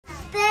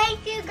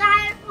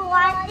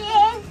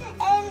watching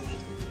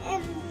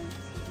and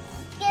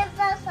give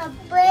us a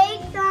big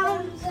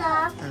thumbs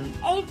up and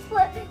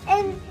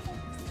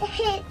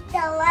hit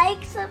the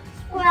like,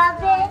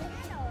 subscribe.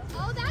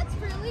 Oh, that's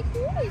really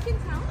cool. You can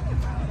tell me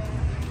about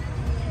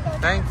it.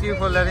 Thank you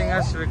for letting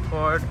us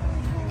record.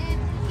 And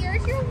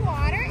here's your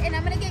water, and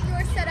I'm going to get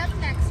yours set up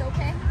next,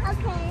 okay?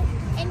 Okay.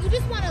 And you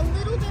just want a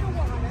little bit of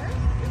water.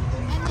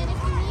 And then if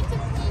you need to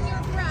clean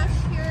your brush,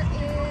 here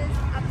is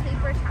a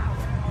paper towel.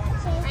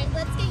 Okay. All right,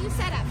 let's get you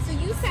set up. So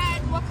you said,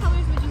 what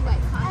colors would you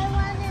like, honey? I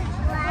wanted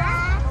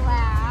black.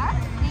 Black.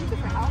 Thank you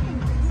for helping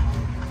me.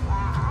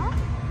 Black.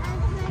 And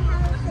can I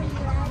have some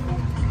red?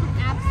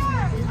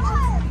 Absolutely.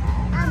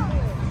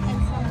 And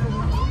some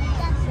blue.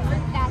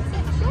 That's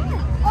it. Sure.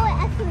 Oh,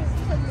 actually,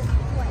 some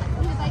white.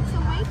 You'd like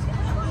some white too?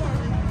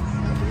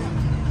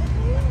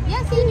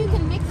 Yeah, see, you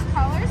can mix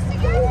colors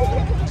together.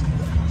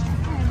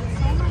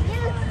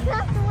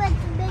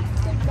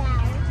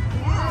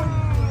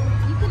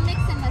 You can mix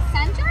in the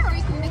center, or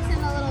you can mix in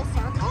the little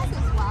circles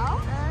as well.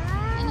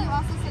 And you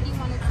also said you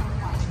wanted some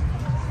white.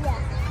 Yeah.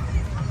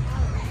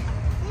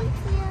 Thank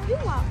you.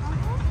 You're welcome.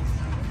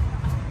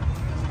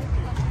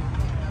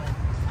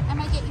 I'm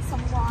gonna get you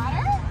some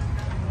water,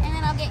 and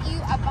then I'll get you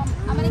a bump.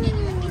 I'm gonna get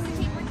you a piece of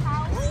paper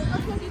towel.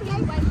 Okay, you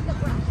can wipe the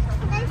brush.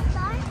 Can I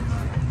start?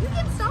 You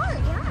can start,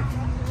 yeah.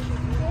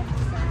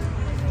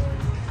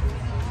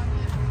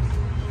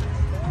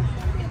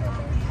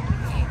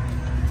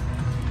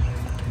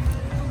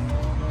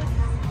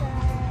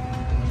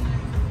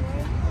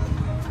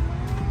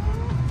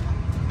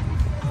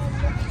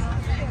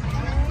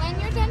 When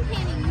you're done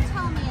painting, you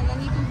tell me, and then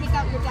you can pick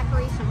out your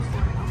decorations for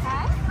it,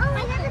 okay? Oh,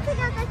 I got to pick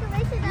out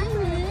decorations after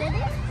we did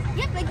it?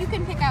 Yep, like you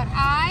can pick out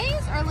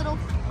eyes or little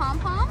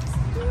pom-poms.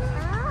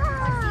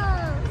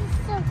 Oh,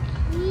 so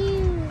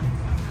cute.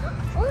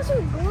 Oh,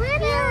 some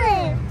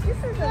glitter. This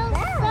is the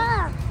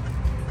best.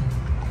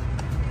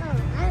 Oh,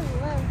 I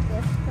love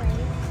this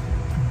place.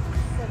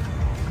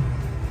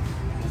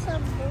 So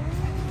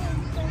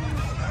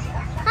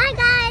hi,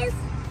 guys.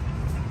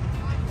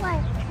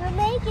 What? We're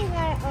making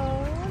our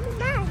own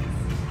mask.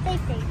 They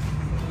think.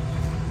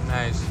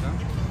 Nice, huh?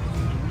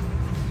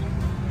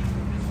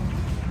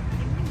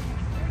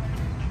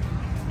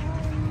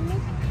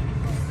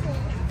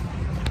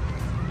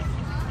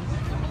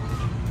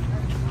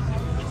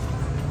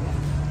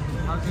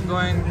 How's it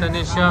going,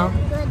 Tanisha?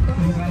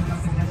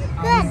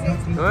 Good.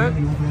 Good?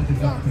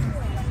 Yes.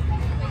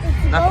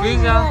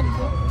 Nafiza?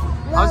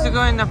 How's it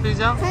going,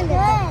 Nafiza? Kind of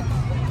good.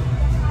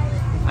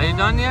 Are you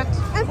done yet?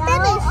 I'm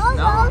finished.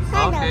 No?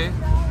 Kind Okay. of.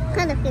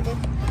 Kind of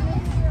finished.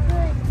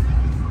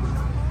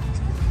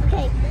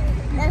 Okay,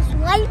 let's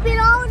wipe it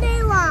all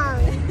day long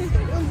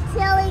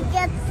until it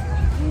gets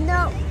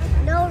no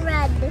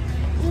red.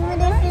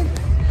 Even if it's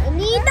I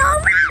need no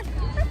red.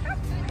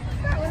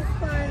 That was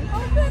fun.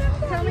 Oh, good. I'm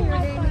Tell me your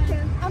name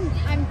again.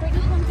 I'm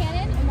Brittany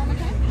Conkanen, and one more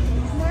time.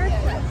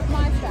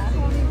 Marsha.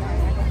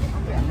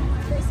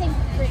 Same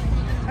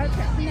Brittany.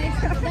 Okay. Nice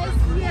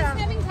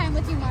spending time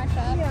with you,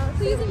 Marsha. Yeah,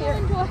 Please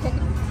enjoy.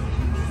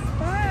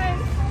 Bye.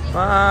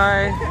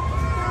 Bye.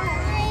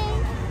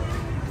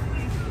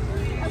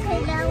 Okay,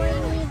 now we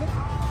need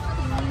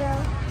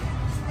milk.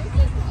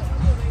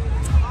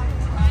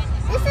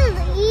 This is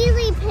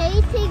easy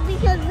painting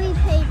because we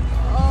paint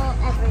all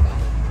every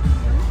day.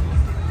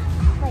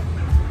 Wait,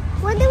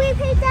 when do we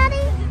paint,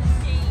 Daddy?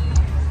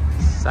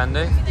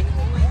 Sunday?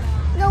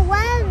 No,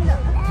 when?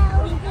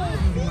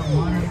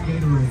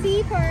 C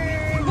for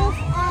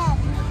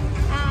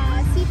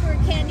C for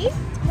candy.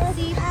 C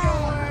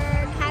for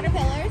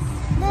caterpillars.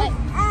 Miss N.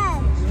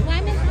 Why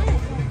Miss N?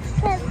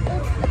 Because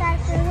it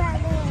starts with her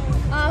name.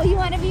 Oh, you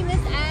want to be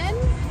Miss N?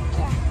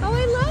 Yeah. Oh,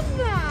 I love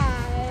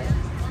that.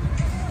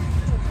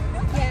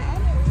 Yeah.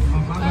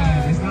 Oh, my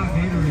bad. It's not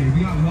Gatorade. We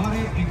got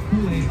water and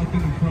Kool-Aid up in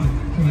the front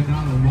for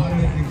 $1. Water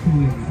and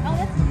Kool-Aid. Oh,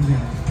 that's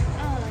Yeah.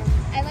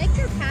 I like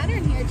your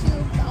pattern here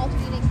too, the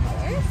alternating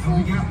colors. And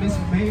we got Miss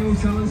Mayo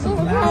selling some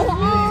last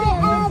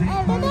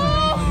minute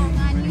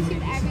On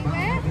YouTube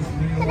everywhere.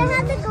 Can I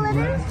have the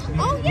glitter?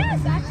 Oh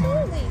yes,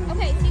 absolutely.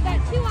 Okay, so you got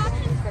two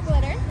options for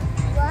glitter.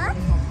 What?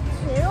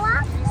 2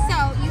 options? So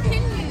you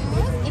can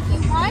use, if you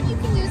want, you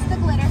can use the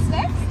glitter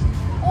sticks,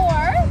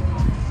 or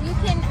you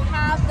can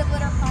have the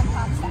glitter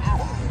pom-poms to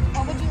add on.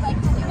 What would you like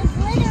to do?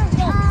 Glitter.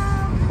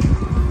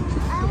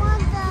 I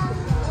want the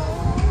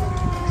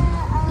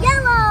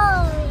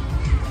yellow.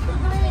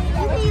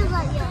 You can use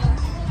that yellow.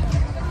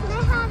 Can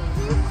I have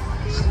this?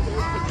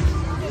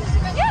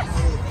 Yes.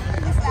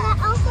 Can I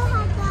also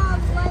have the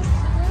white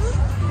blue?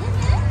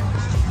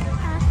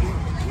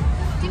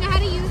 Do you know how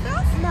to use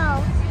those? No.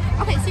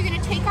 Okay, so you're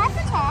going to take off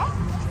the top.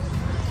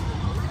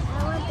 I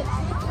want the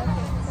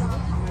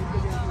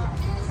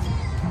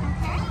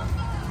Okay.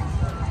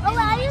 Oh,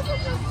 are you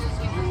supposed to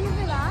squeeze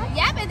it on?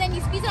 Yep, and then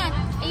you squeeze it on.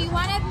 And you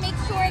want to make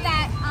sure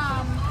that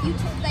you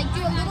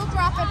do a little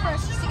drop at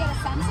first just to get a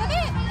sense of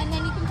it, and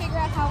then you can figure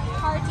out how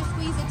hard to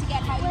squeeze it to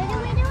get how you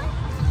want it.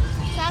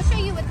 So I'll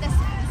show you with this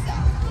one.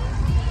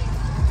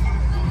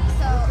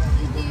 So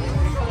you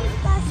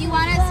You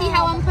want to see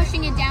how I'm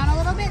pushing it down a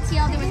little bit? See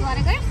how there was a lot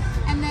of glitter?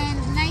 And then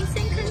nice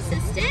and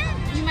consistent.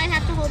 You might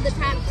have to hold the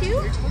top too,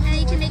 and then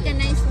you can make a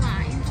nice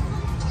line.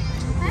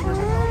 Okay?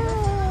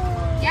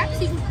 Yep,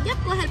 so you can, yep,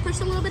 go ahead, push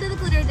a little bit of the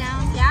glitter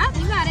down. Yeah,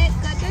 you got it.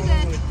 Good, good,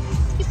 good.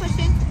 Keep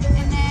pushing.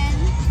 And then,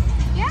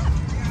 yeah.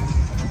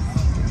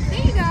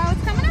 There you go.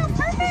 It's coming out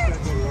perfect.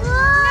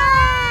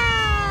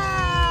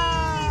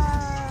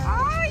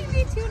 Oh, you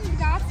made 2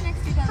 dots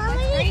next to each other. How That's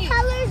many great.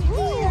 colors do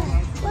you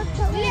have? What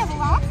colors? We have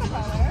lots of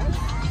colors.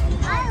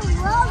 I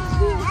love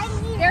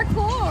these. They're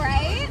cool,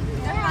 right?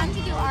 They're fun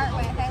to do art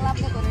with. I love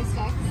the glitter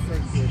sticks.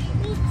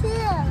 Me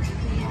too.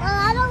 Well,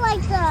 I don't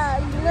like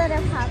the glitter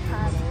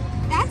pop-pop.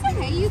 That's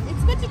okay.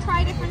 It's good to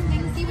try different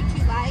things, see what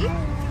you like.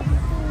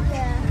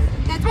 Yeah.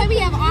 That's why we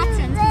have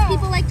options, because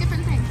people like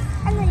different things.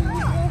 I'm gonna use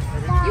this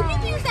side. You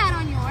can use that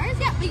on yours.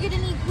 Yeah, but you're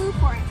going to need glue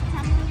for it. So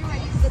tell me when you're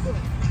ready for the glue.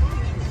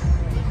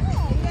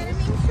 Oh, you got to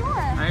make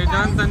sure. Are you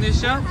done,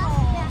 Tanisha?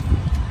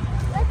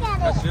 Look at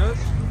That's it. yours?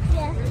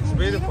 Yeah. It's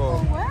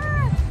beautiful.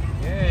 work.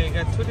 Yeah, you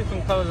got 2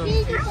 different colors on How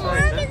each long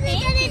side. is Huh? it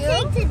gonna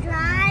take to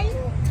dry?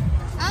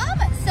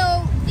 So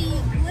the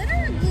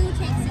glitter glue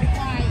takes a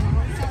while.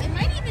 So it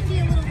might even be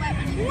a little wet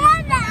when you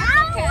 1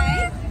 hour?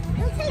 Okay.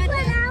 It'll take 1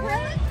 hour?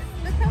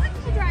 The acrylic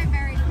will dry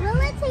very quickly. Will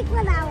it take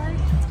 1 hour?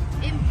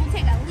 It will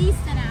take at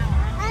least an hour.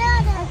 I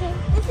don't know. Okay.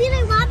 If you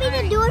like, want me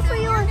to do it for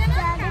you We're gonna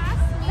instead, pass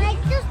me. like,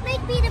 just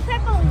make me the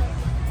purple one.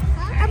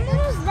 I'm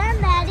almost done,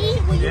 Daddy.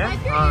 Will you Yeah?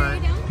 wipe your All area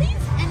right. down, please?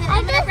 And then I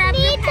I'm gonna just grab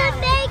your need to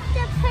palette. make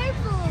the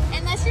purple.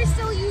 Unless you're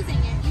still using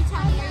it. You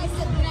tell me, are you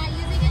still not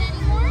using it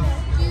anymore?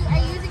 Are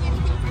you using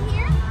anything from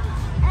here?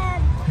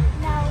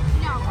 No.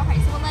 No. Okay,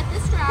 so we'll let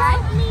this dry.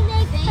 Help me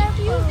make Thank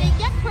you. purple.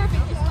 Yep,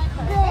 perfect. Just went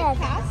perfect. Good.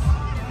 Pass.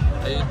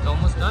 Are you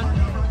almost done?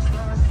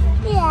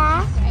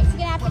 Yeah. Okay, so you're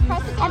gonna have to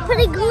press it down. I'm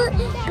putting glitter.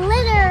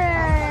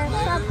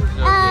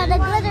 The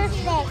glitter Now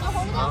sticks.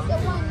 hold it up. So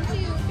 1,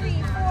 2,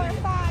 3, 4,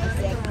 5,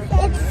 6.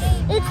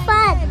 It's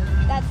fun.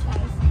 That's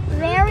nice.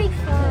 Very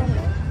fun.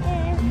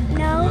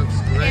 No. Looks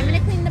Okay, I'm great. gonna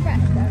clean the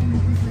brush though.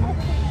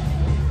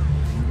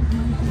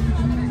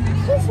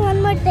 Just one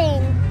more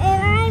thing, and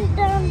I'm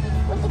done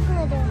with the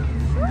glitter.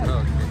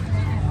 Okay.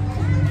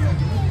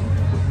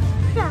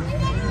 Yeah.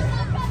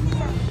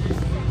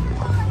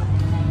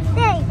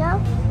 There you go.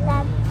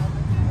 Done.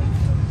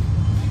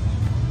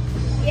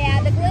 Yeah,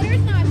 the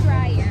glitter's not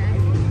dry yet.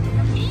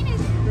 The paint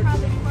is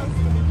probably close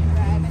to being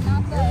dry, but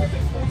not the.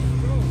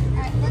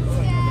 Alright, let's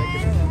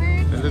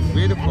get. It looks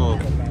beautiful.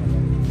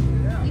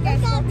 You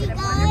guys Look at did me, a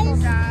wonderful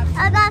guys. job. I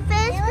got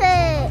fish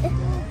pit.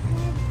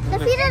 The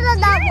feeder does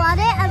not want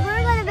it, and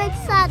we're gonna make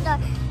sandal.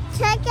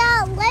 Check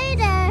out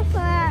later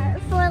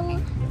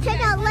check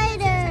out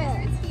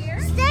later. It's here.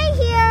 Stay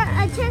here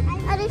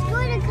and it's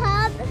going to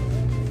come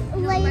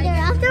later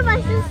after my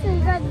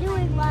sister's done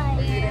doing mine.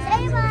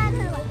 Say bye.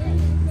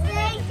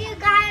 Thank you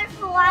guys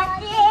for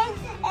watching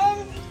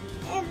and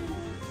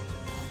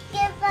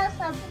give us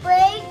a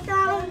big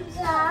thumbs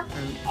up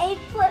and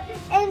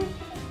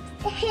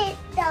hit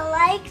the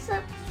like,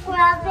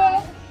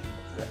 subscribe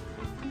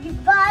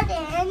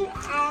button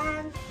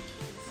and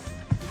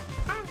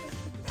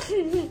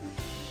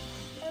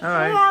All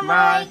right,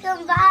 bye. Assalamualaikum,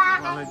 bye.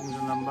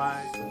 Waalaikumsalam,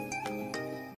 bye.